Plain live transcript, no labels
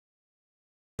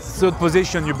third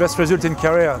position, your best result in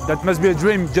career. That must be a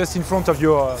dream just in front of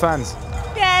your fans.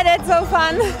 Yeah, that's so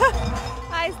fun.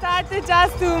 I started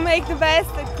just to make the best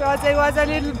because I was a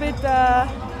little bit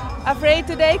afraid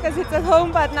today because it's at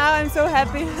home, but now I'm so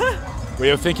happy. Were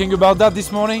you thinking about that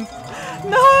this morning?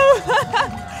 No,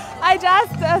 I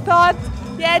just thought,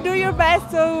 yeah, do your best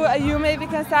so you maybe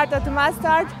can start at the mass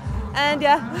start, and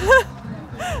yeah.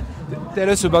 Tell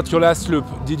us about your last loop.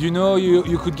 Did you know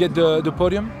you could get the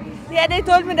podium? Yeah, they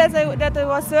told me that I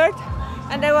was third,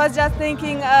 and I was just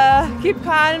thinking, keep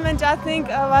calm and just think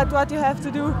about what you have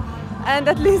to do, and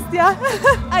at least, yeah,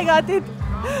 I got it.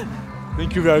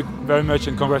 Thank you very, very much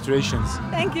and congratulations.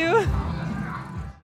 Thank you.